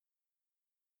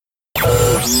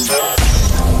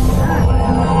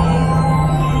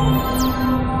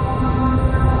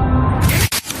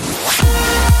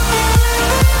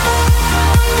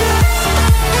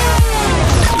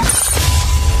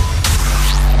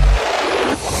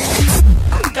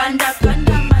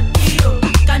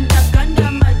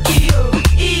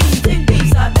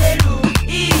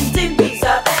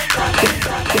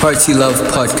Party Love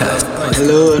Podcast.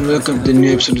 Hello and welcome to the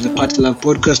new episode of the Party Love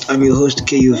Podcast. I'm your host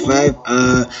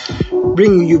KU5,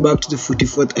 bringing you back to the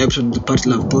 44th episode of the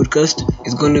Party Love Podcast.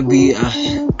 It's going to be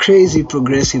a crazy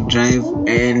progressive drive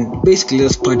and basically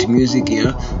just party music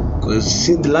here, because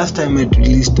since the last time I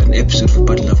released an episode for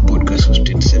Party Love Podcast was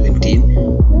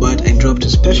 2017, but I dropped a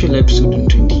special episode in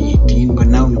 2018, but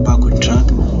now we're back on track.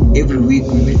 Every week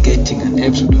we'll be getting an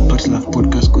episode of Party Love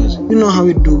Podcast, because you know how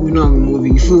we do, we know how we're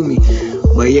moving, you feel me?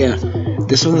 But yeah,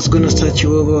 the song that's gonna start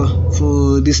you over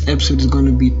for this episode is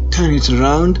gonna be Turn It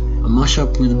Around, a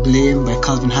mashup with Blame by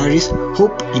Calvin Harris.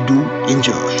 Hope you do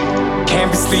enjoy.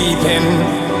 Can't be sleeping,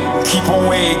 keep on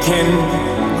waking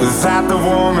without the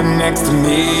woman next to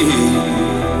me.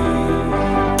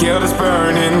 Guilt is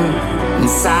burning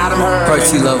inside of her.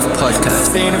 Party Love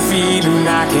Podcast. Ain't a feeling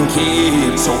I can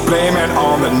keep, so blame it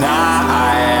on the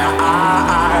night.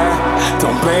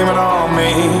 Don't blame it on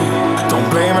me. Don't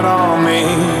blame it on me.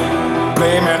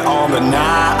 Blame it on the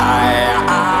night.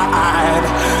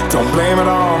 Don't blame it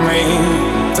on me.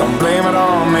 Don't blame it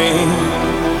on me.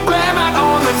 Blame it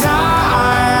on the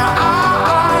night.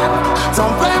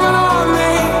 Don't blame it on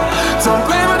me. Don't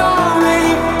blame it on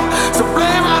me. So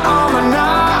blame it on the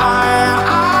night.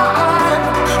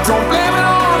 Don't blame it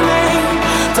on me.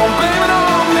 Don't blame it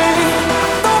on me.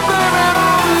 Don't blame it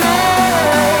on me.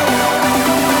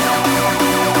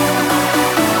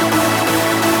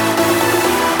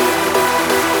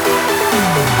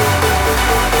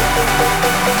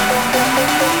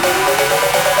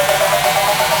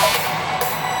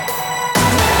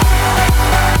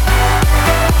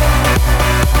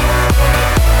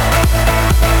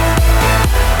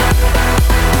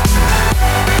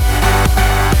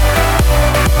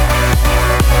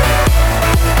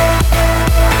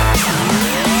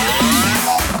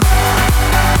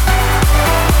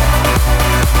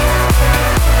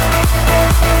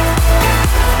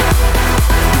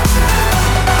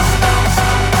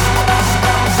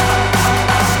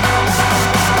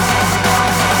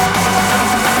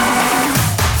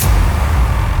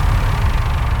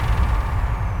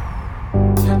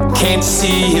 Can't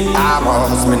see it, I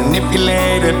was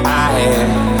manipulated. I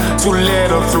had too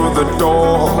little through the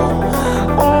door.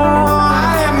 Oh,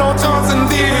 I had no choice in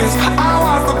this. I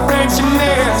was the friend she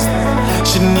missed.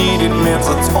 She needed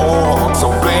mental talk,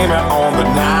 so blame it on the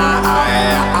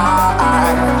night.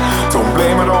 Don't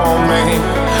blame it on me.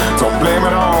 Don't blame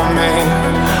it on me.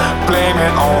 Blame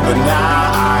it on the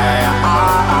night.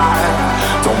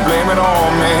 Don't blame it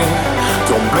on me.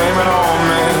 Don't blame it on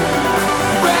me.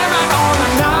 Blame it on the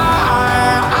night.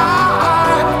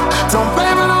 Don't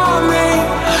blame it on me.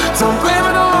 Don't blame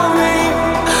it on me.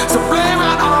 So blame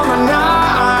it on the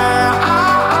night.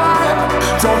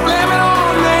 Don't blame it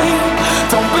on me.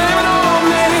 Don't blame it on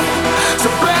me. So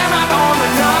blame it on the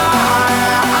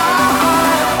night.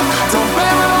 Don't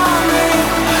blame it on me.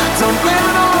 Don't blame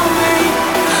it on me.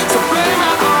 So blame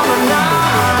it on the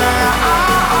night.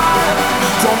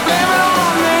 Don't blame it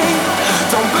on me.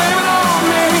 Don't blame it on me.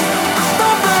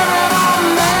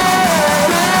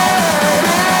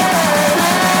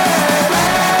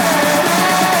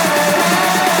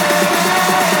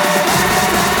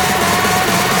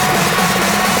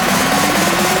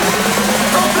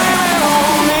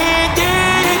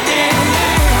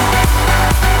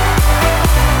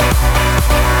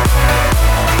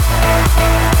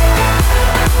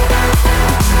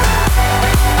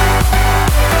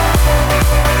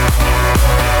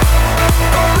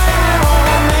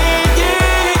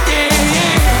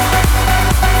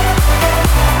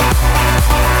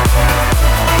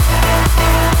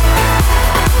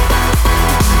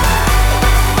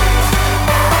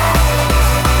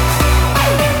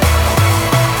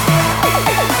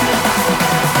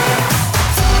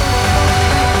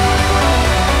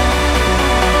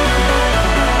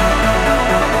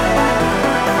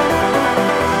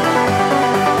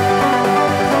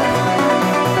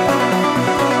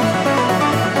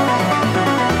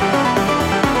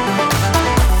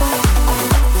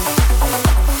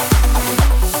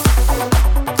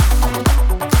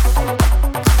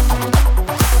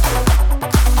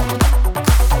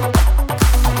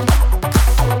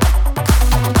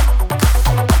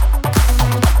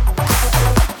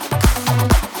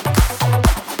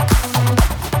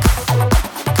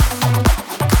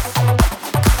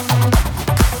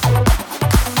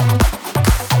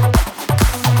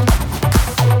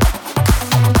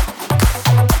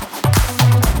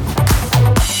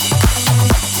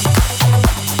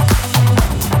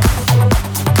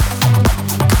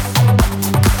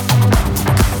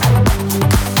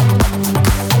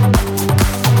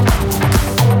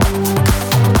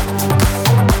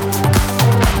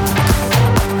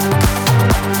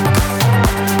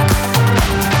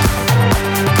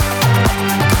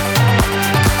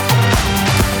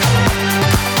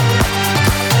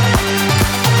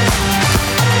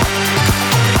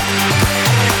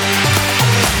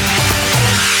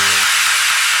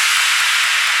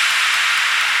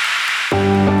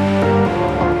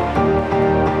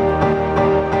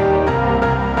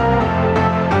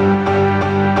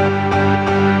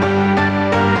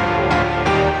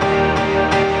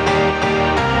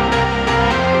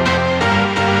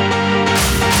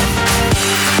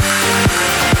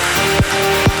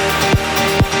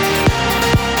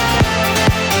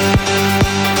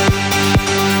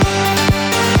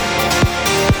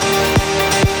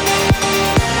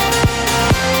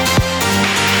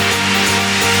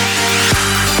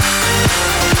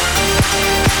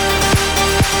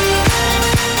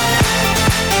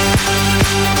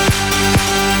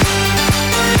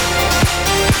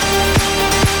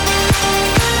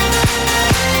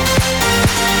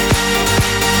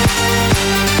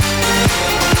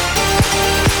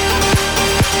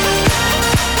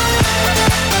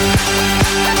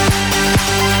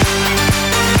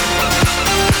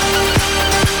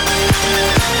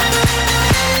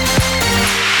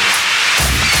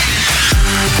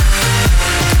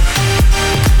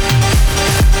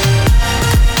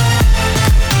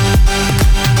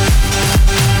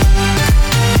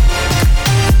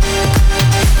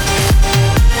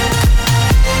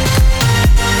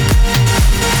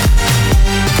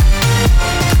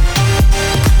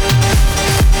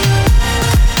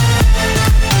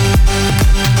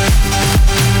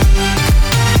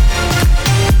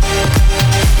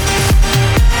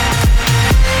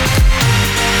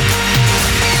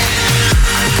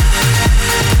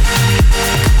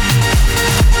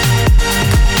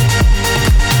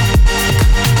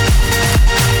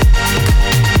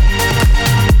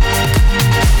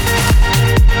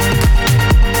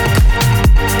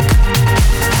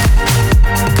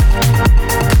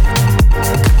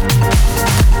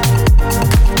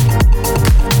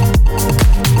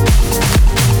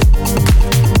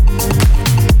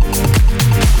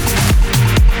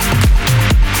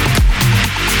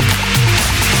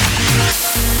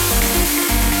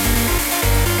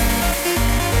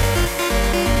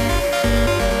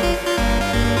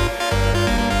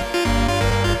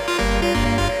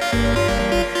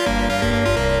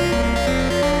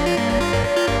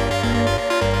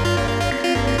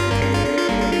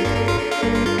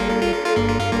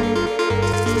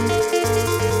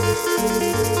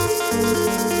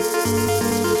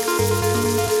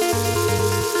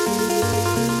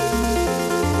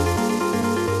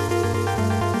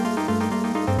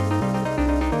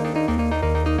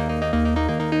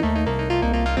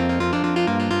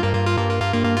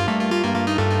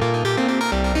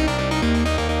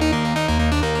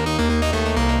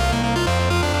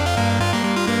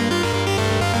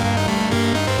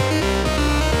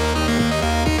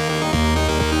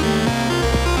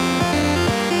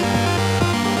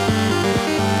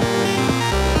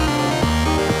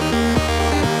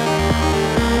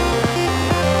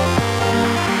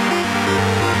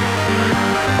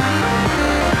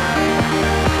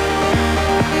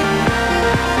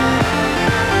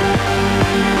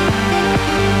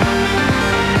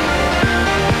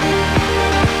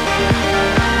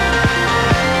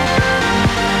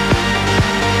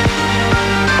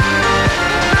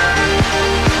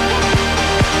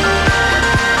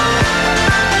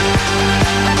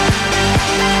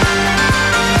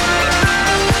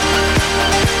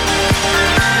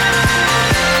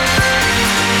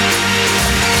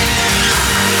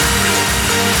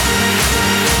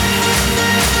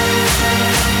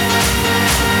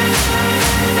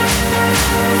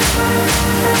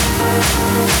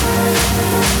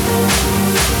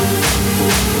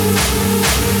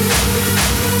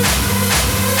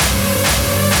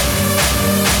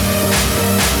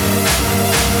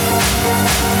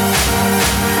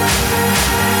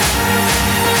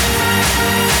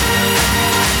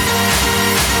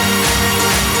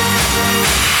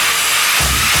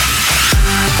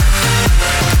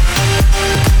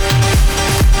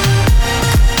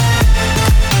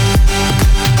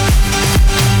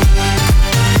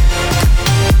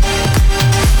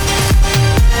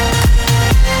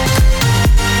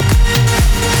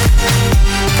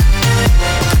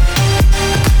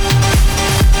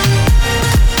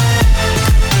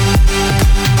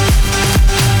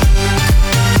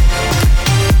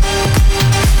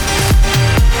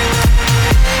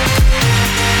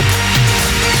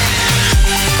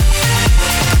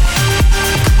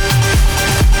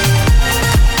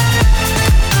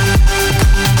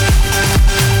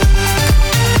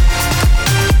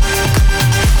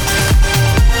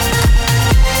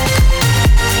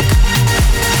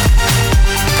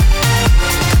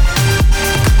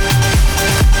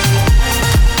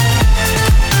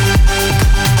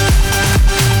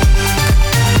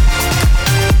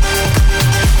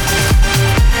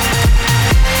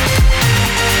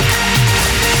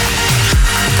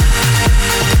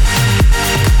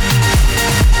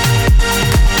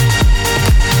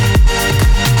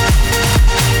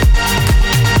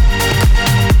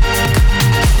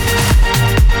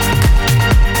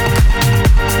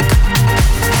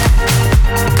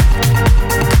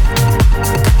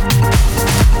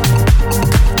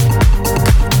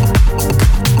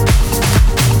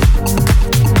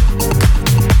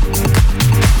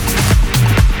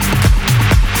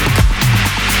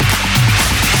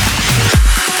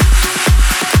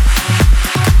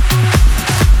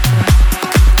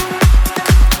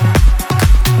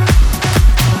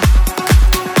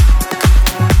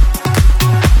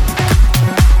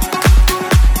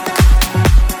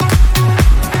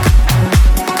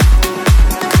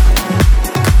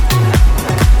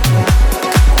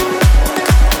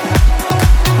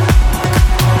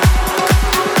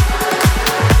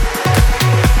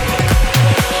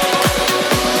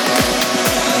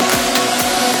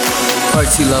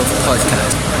 Party Love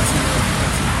Podcast.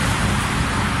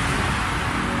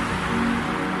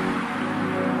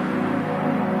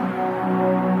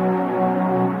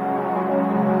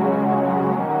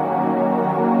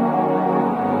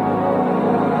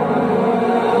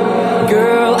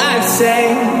 Girl, I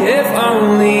say, if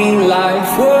only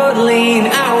life would lean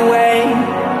our way,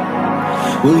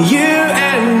 will you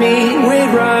and me,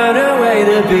 we'd run away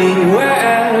to be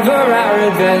wherever our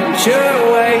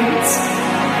adventure waits.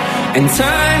 And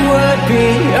time would be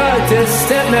a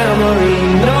distant memory,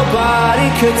 nobody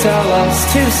could tell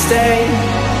us to stay.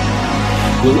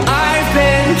 Well, I've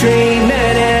been dreaming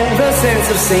ever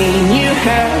since I've seen you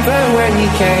heaven when you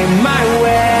came my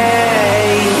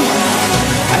way.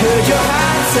 I heard your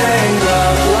heart saying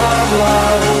love, love,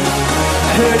 love.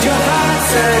 I heard your heart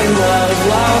saying love,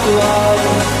 love, love.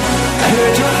 I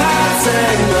heard your heart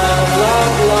saying love,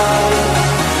 love, love.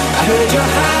 I heard your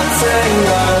heart saying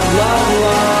love, love,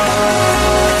 love.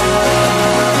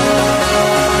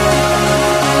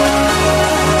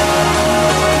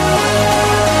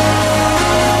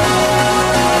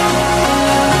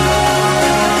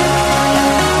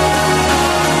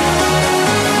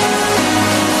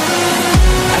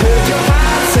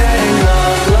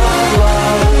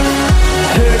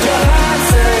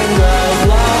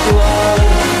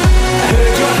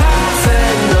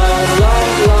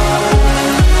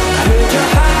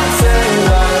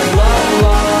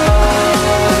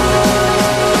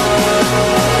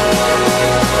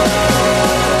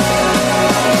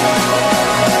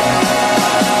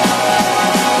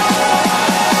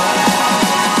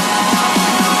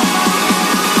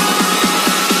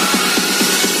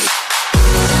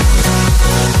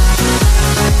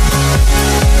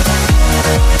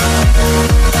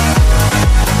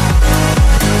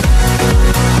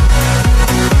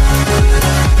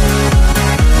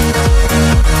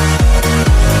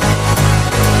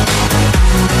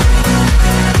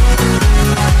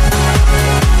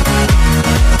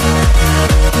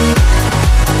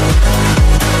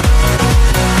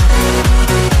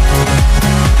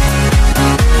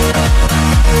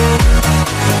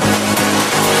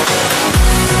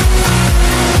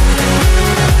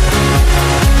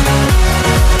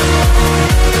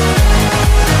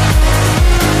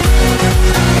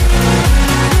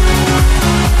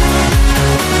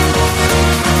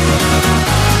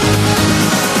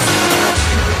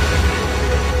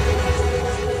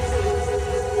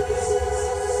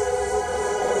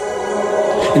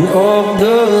 And all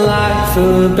the life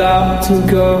about to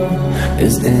go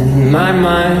is in my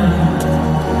mind,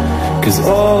 'cause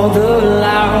all the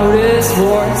loudest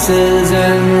voices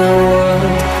in the world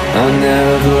are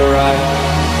never right.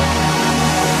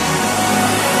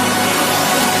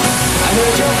 I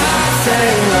heard your heart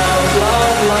saying love,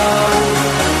 love, love.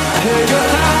 I heard your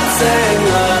heart saying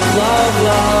love, love,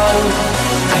 love.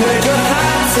 I heard your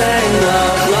heart saying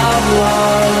love, love,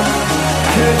 love.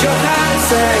 I heard your heart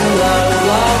saying love,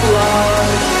 love, love.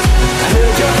 I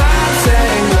heard your heart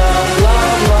saying love,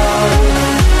 love, love.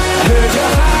 I heard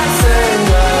your heart saying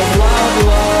love, love,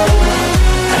 love.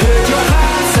 I heard your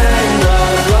heart saying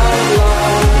love, love,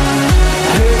 love.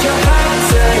 I heard your heart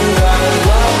saying love,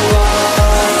 love, love.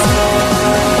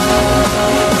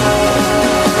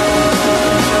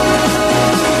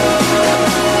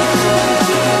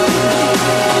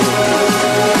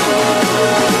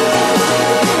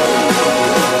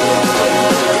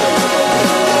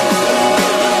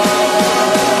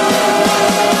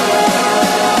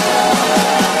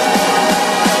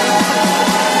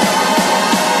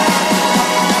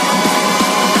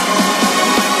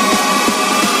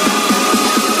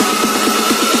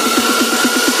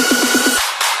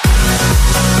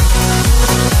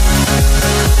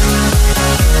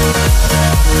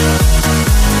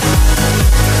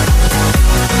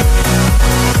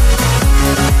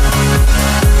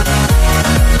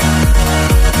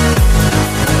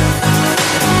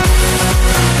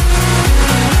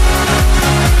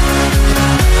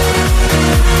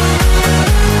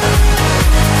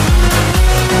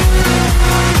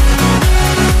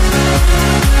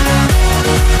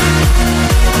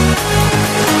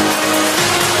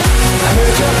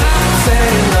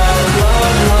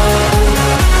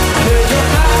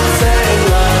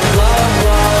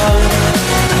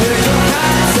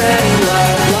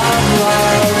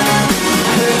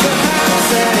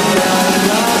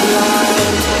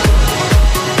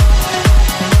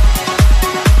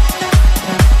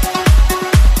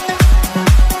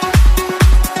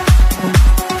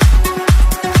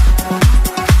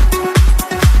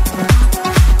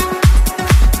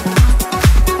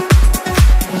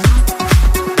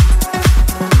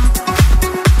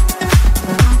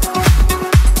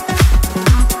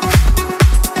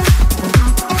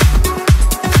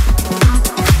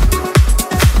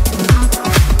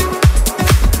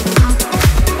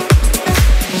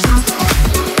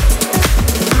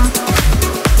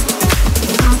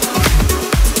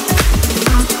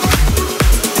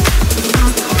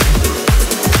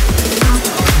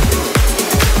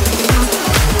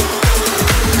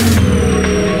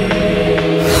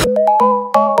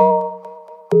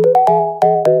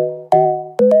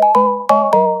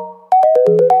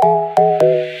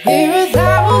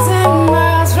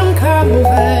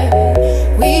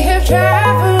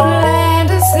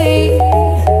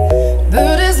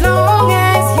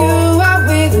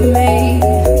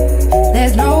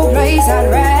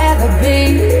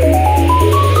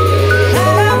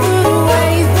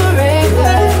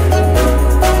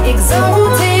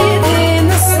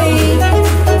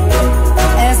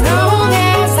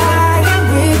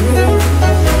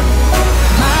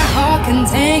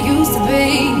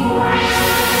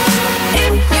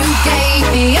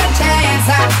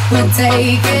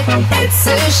 take it. It's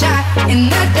a shot in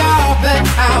the dark, but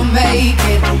I'll make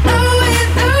it. Oh, with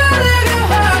the look of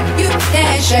heart, you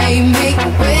can't shame me.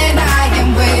 When I am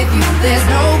with you, there's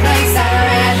no place I'd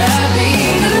rather be.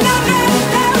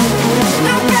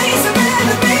 No place I'd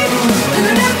rather be.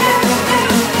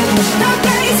 No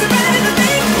place I'd rather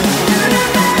be.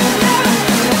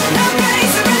 No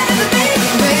place I'd rather be.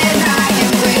 When I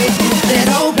am with you, there's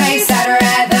no place I'd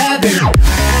rather be.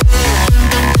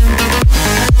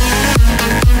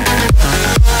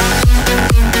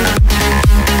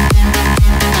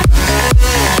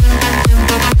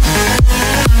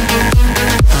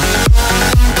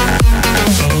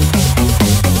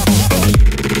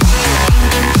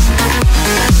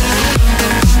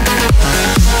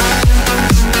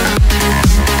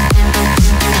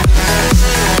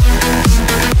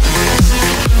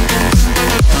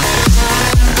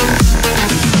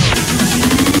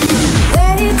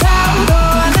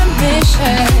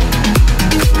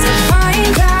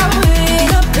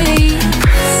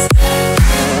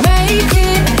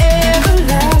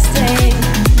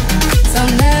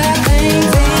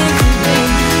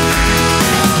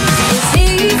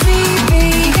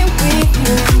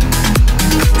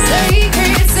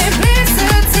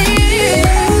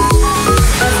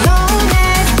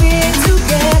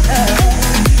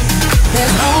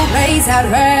 I'd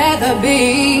rather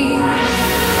be.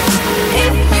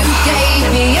 If you gave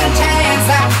me a chance,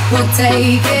 I would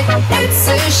take it. It's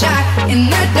a shot in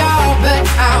the dark, but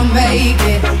I'll make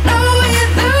it. No,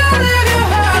 with the look of your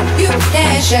heart, you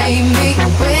can't shame me.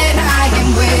 When I am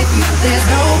with you, there's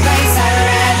no place I'd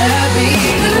rather be.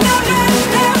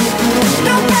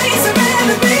 No place I'd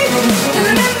rather be.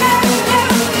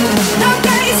 No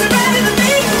place I'd rather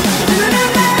be.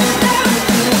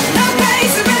 No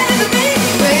place I'd rather be.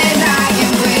 When I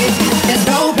am with you, there's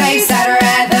no place I'd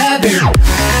rather be.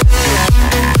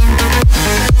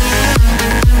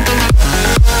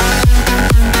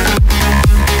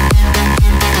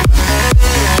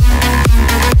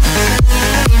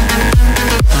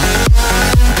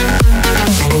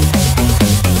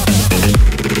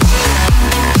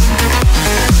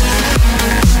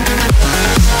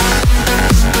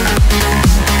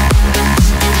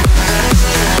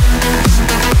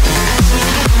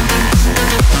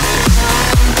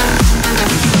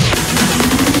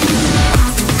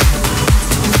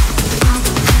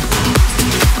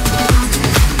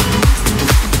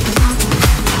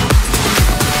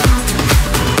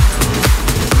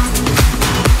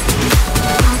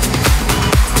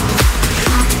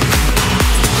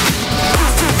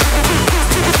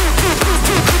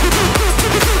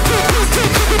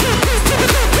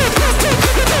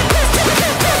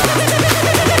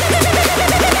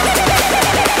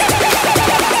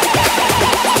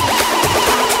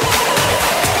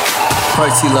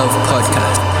 Party Love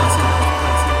Podcast.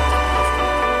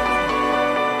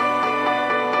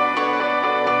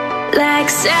 Like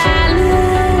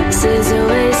silence is a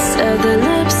waste of the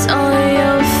lips on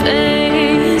your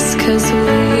face. 'Cause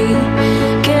we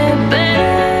get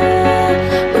better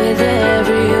with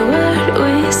every word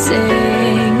we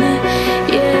sing.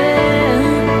 Yeah,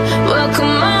 well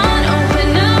come on,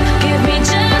 open up, give me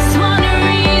just one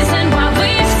reason why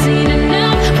we've seen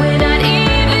enough. We're not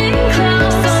even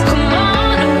close, so come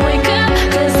on and wake up.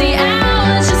 'Cause the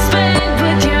hours you spend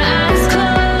with your eyes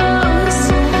closed,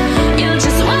 you're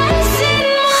just wasting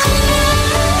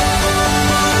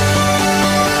my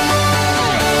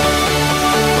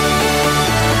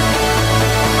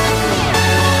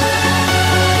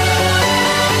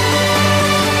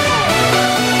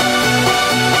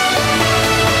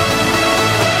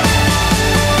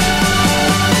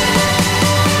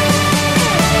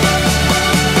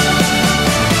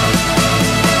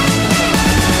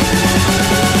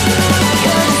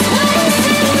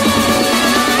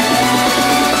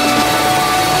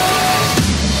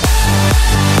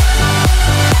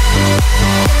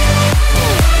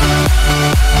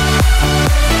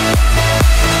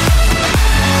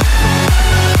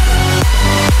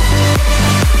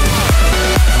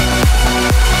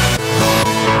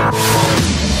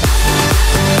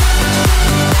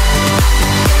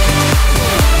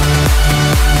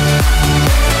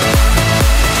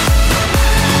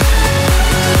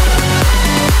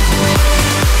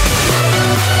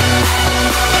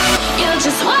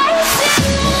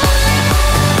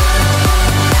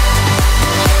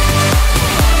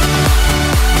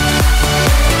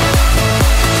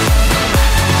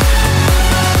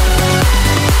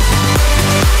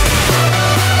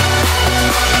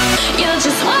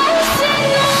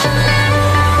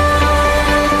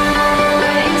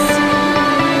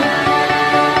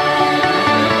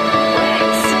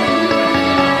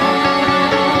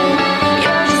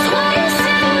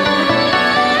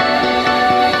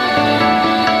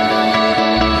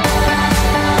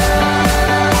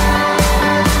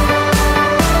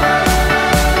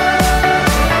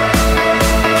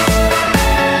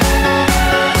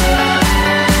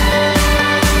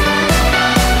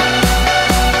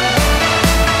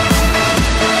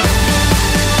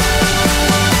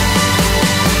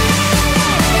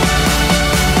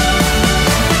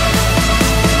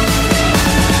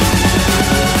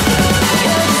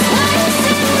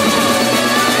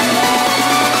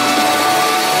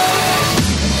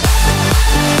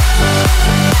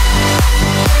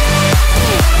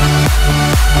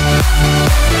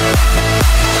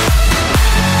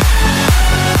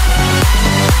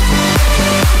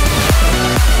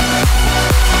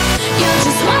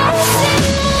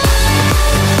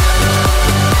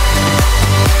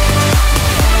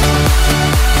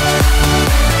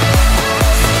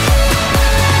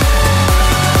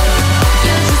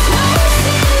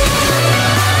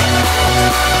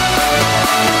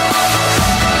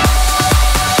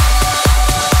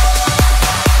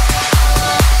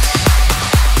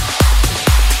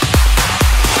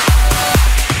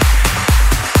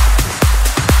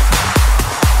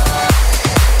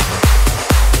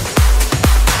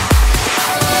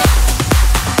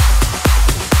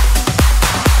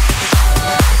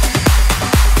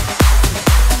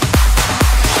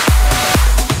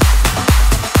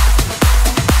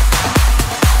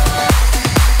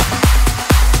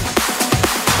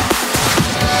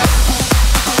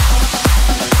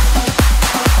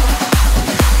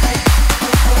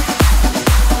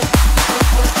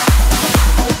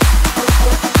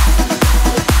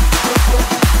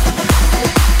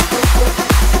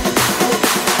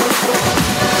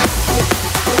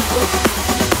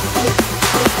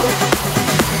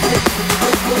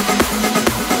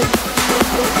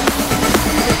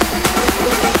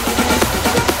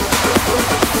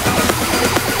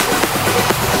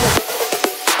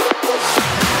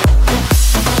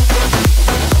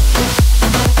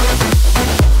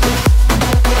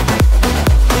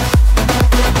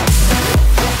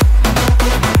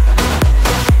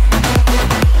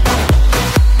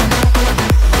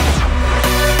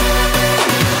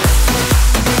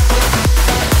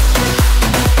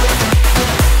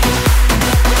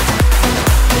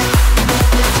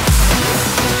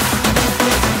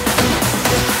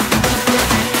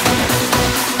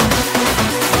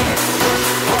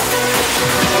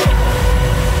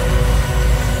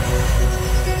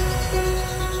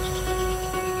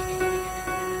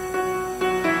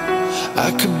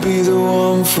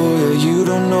for you, you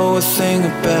don't know a thing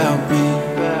about me.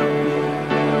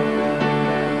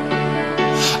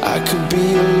 I could be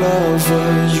your lover,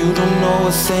 you don't know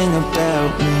a thing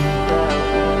about me.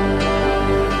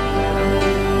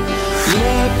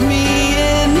 Let me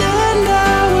in and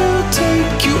I will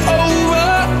take you over.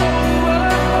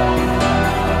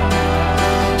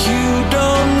 You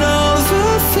don't know the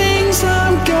things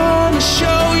I'm gonna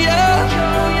show you.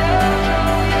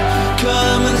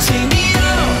 Come and take me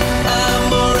out, I'm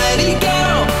already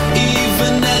gone.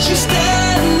 Even as you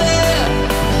stand there,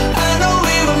 I know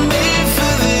we were made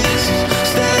for this.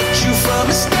 Statue from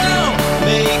a stone,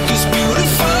 make us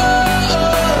beautiful.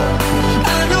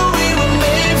 I know we were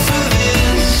made for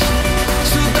this.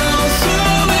 So don't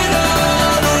throw it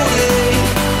all away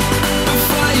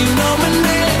before you know my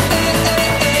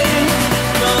name.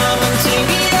 Come and take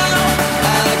me out,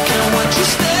 I can watch you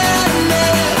stand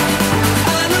there.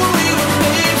 I know we were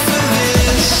made for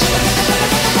this.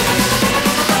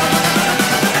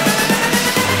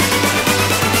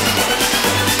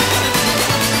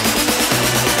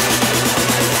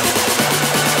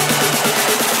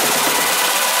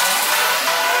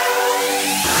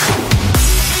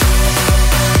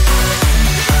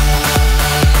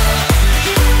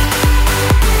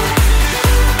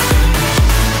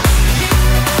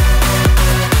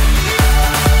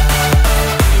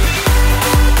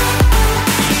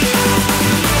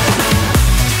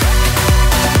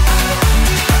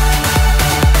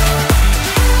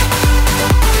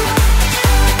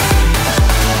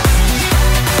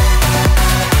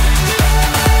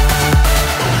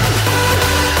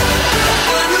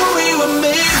 I know we were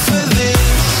made for this.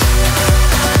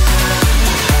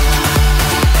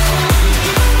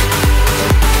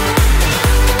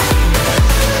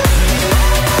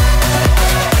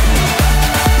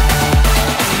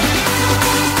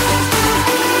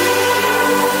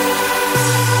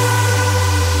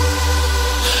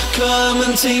 Come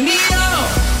and take me out,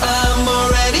 I'm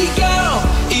already gone.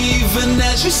 Even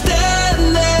as you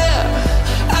stand there,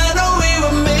 I know we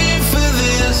were made for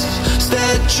this.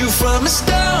 Statue from a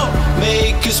stone,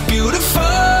 make us beautiful.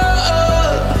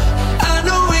 I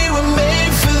know we were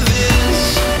made for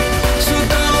this. So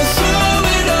don't throw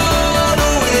it all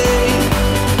away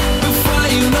before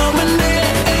you know my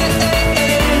name.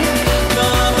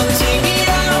 Come and take me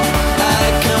out, I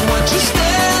can watch you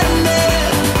stand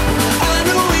there. I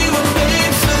know we were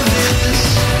made for this.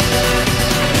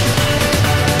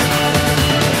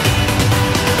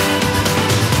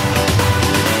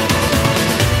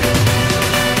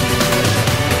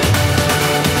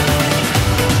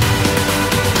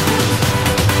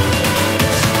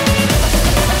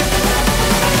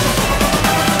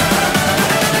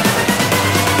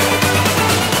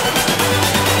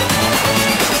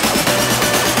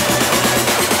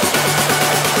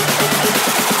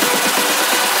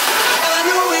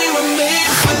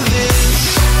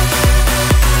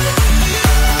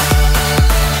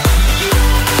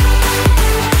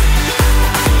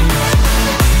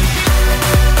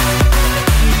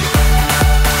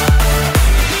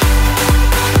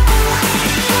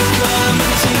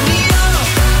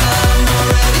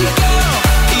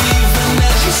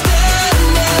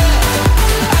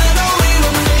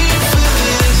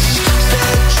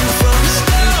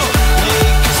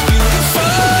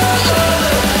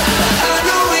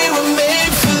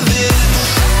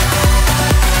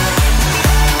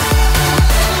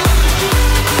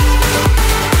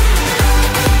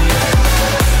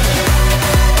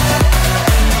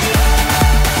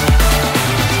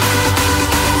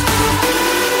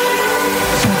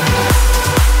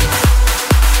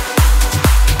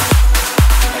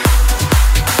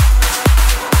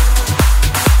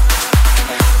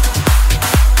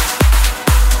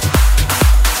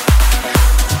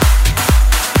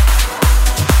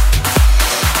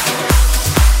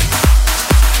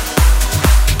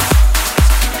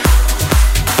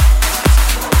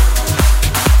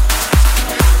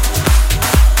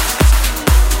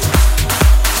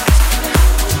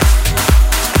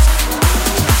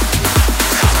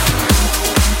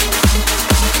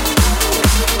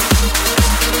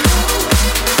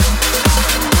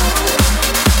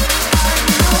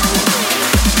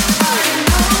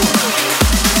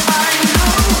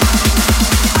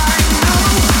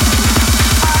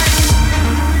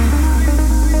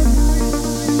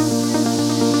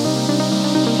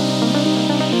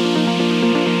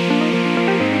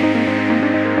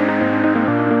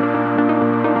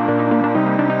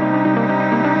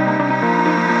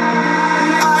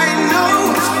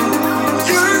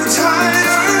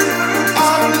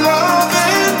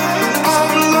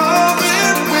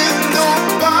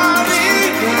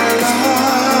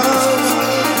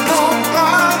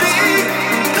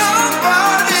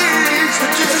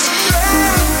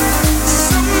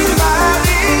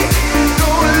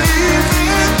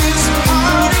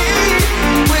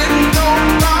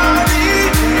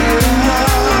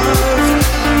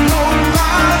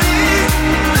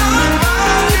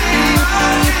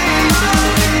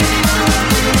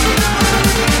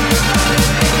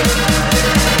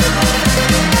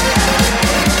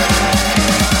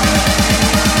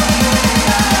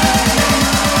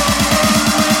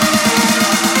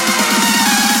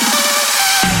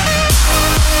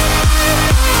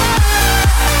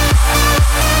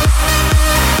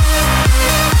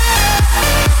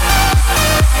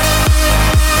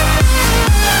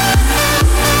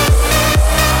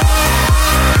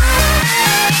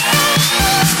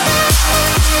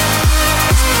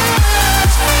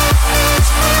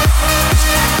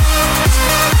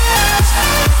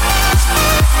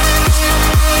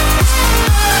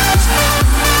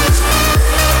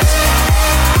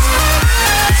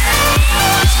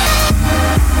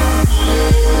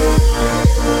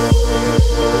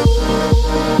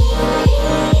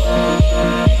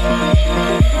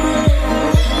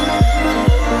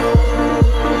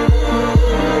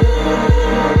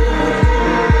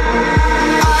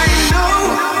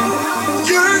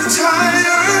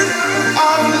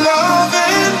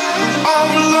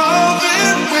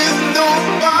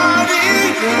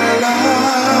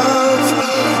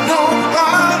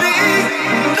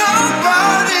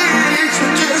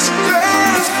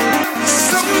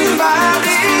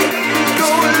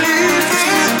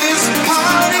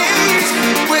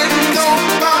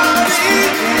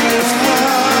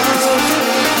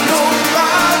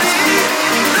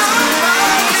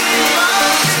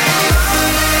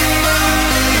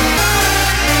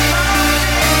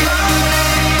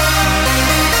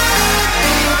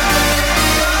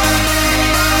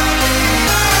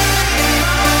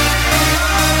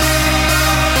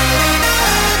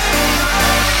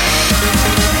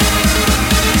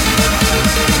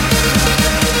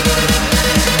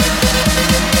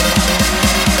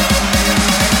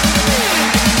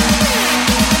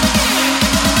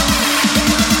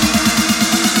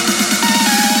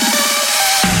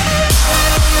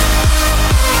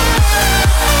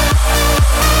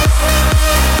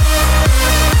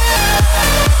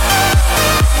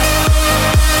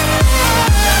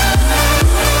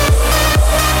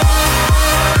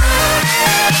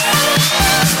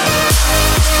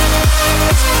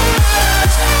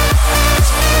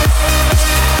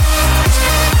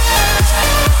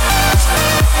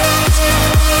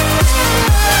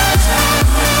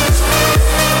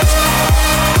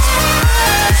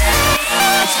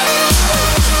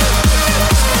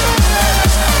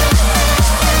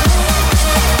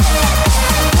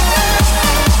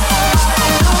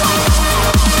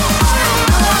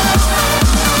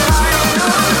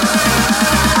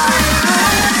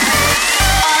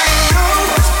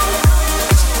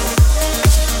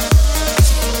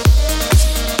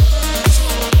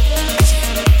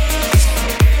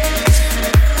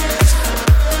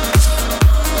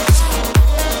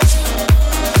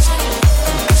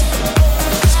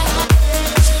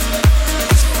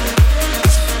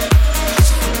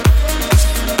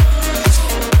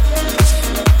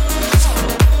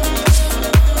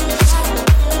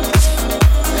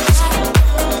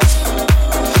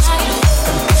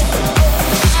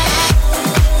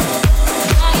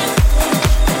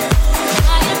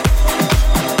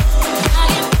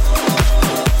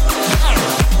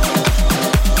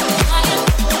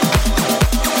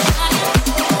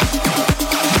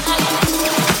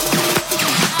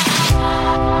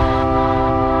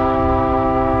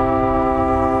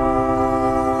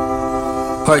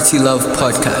 Party Love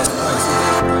Podcast.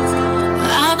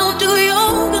 I don't do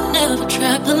yoga, never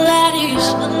try Pilates.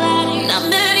 Not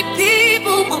many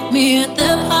people want me at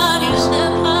their parties.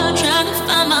 Trying to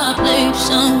find my place,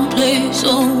 someplace.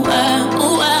 Oh, I.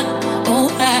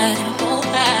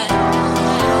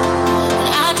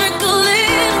 I drink a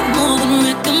little more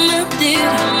than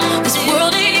recommended. This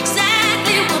world ain't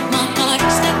exactly what my heart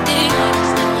expected.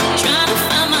 Trying to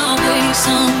find my way,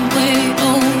 some way.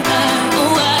 Oh, I.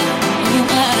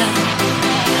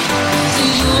 Do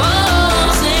you all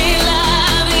say la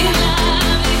vie?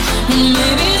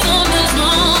 Maybe something's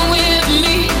wrong with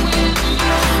me,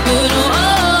 but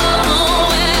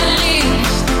oh, at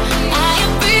least I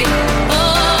am free.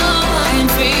 Oh, I am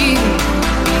free.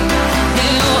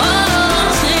 They all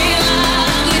say la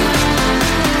vie.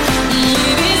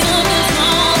 Maybe something's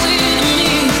wrong with me,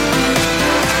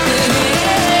 but hey, I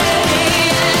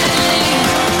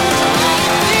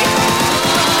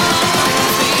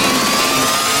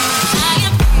am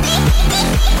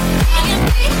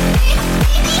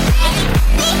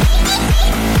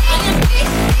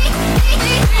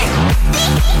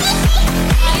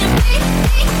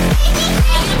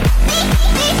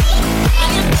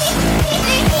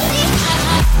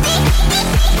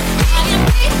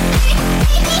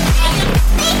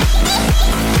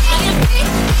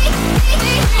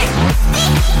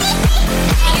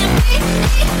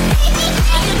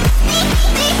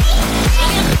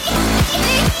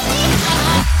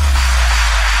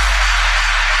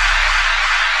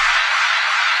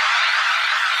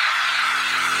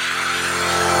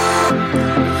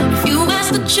If you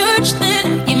ask the church,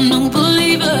 then you're no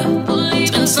believer.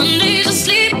 Spend Sundays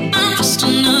asleep, I'm just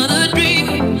another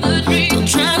dream. Still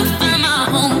trying to find my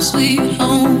home, sweet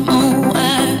home. Oh, I.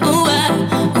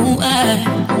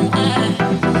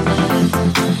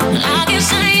 And I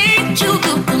guess I ain't too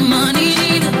good with money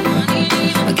either.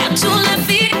 I got 2 left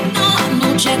feet, no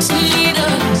checks either.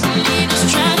 Just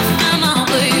trying to find my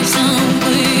way, some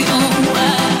way. Oh, I.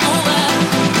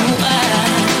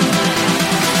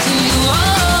 Do you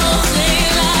all say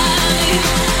la vie?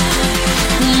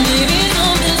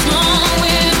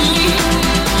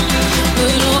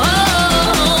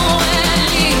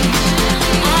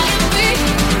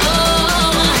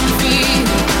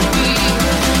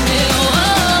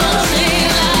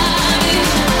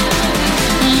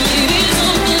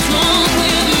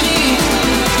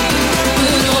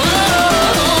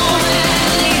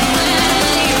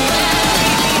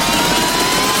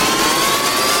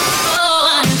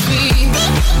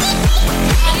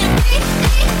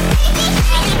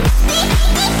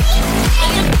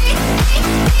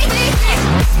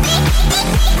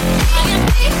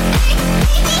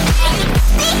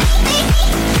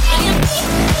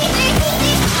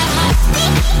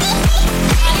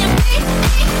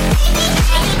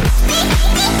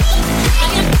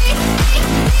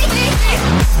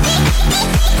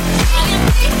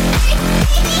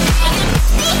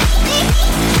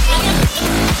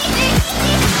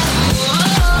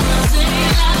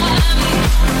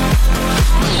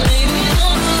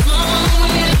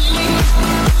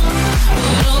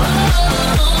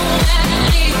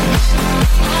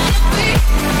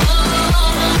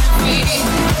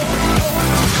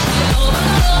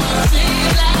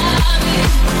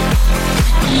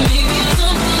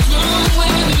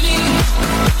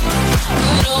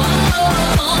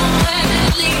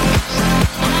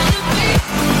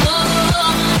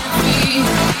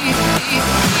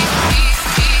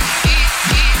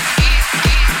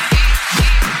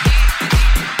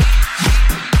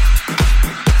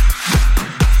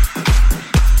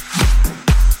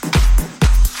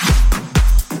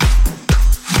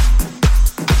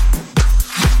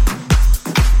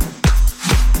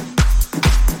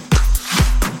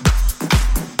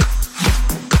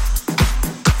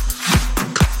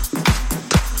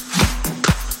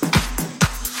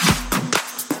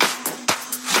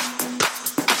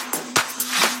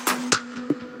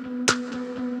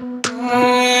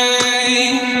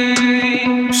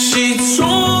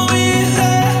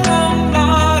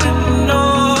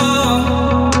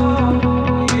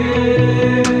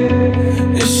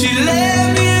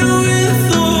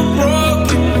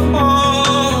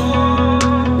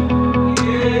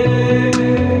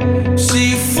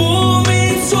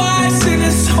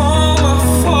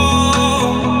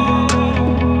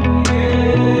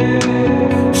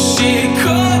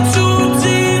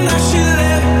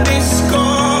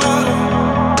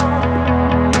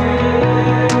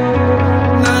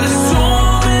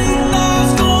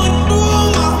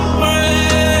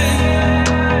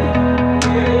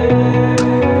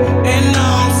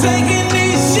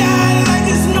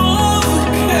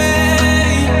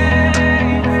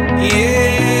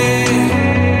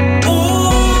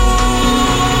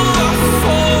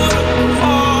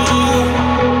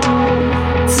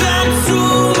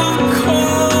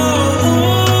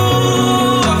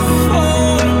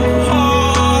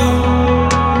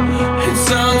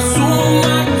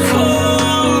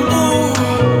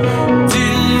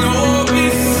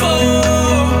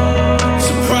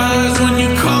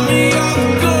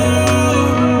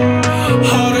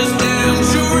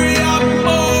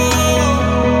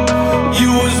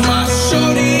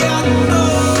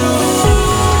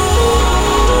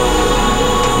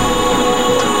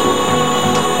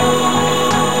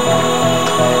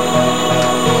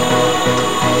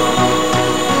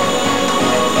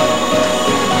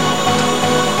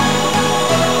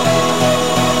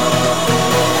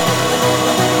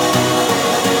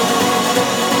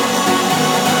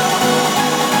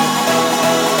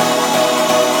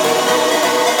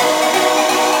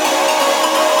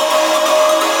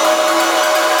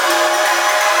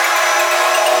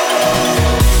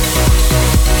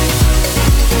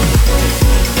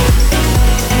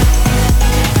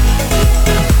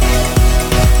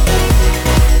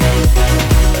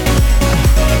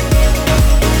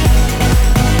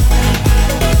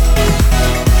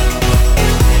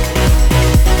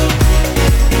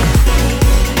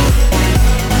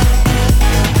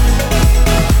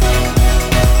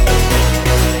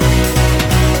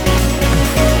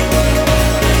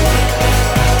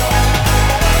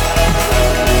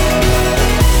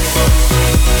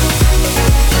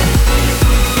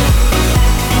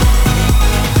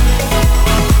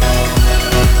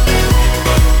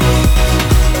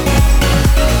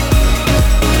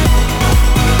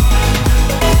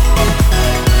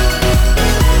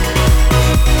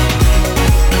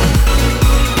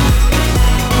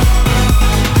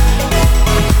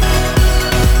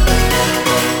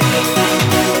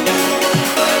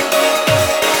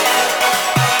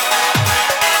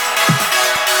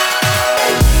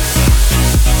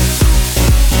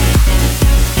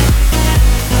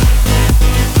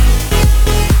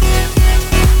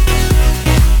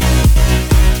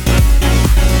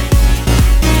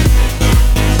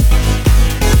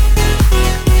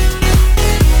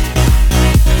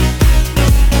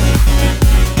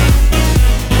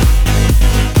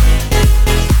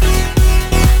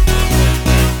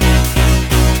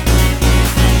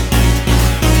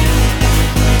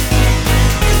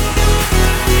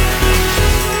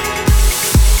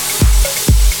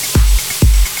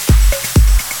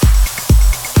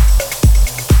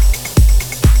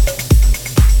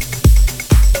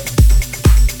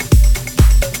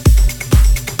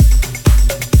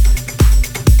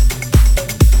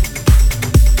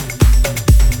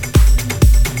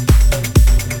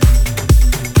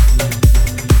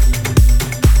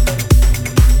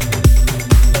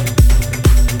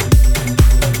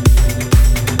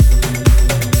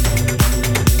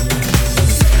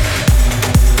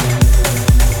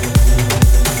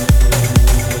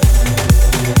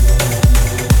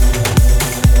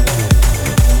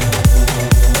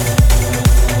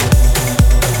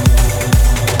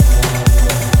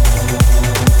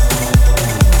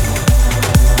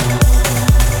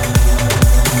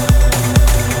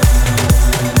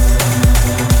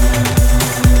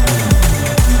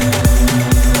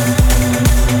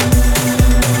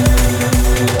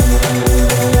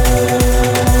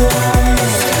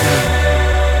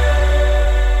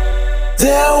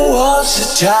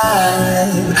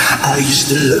 child, I used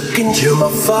to look into my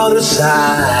father's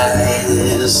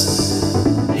eyes.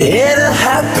 In a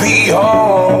happy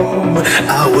home,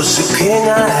 I was a king,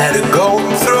 I had a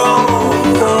golden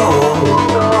throne.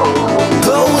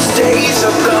 Those days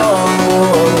are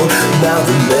gone, now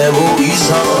the memories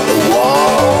on the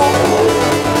wall.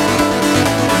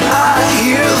 I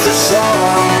hear the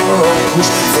songs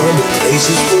from the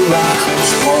places where I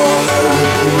was born.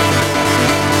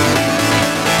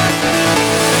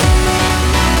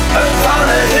 Upon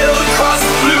a hill across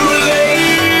the blue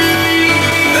lake,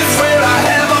 that's where I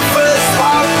had my first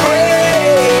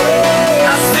heartbreak.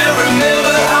 I still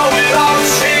remember how it all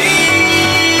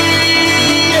changed.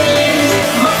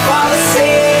 My father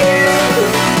said,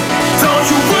 don't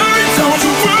you worry,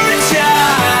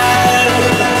 child.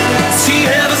 She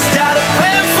never got a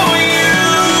plan for you.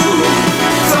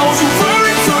 Don't you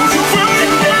worry now.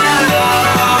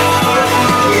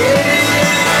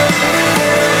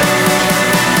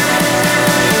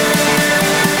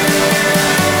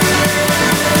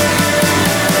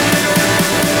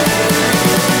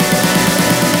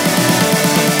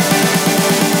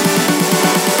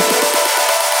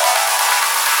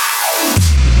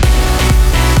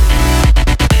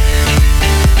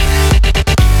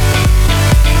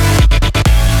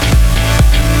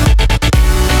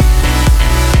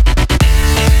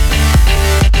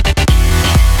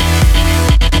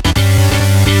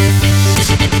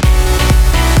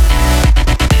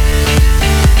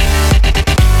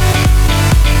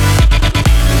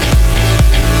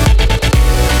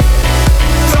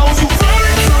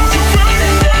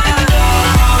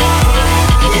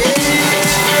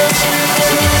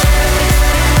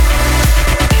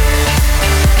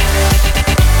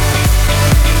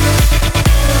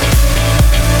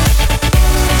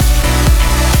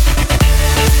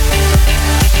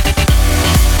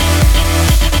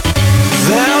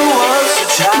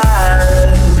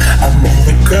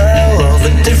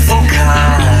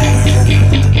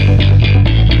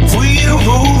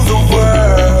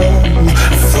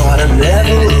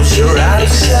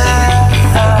 Yeah.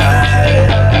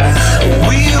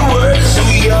 We were so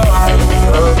young,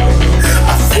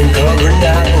 I think of her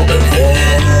now.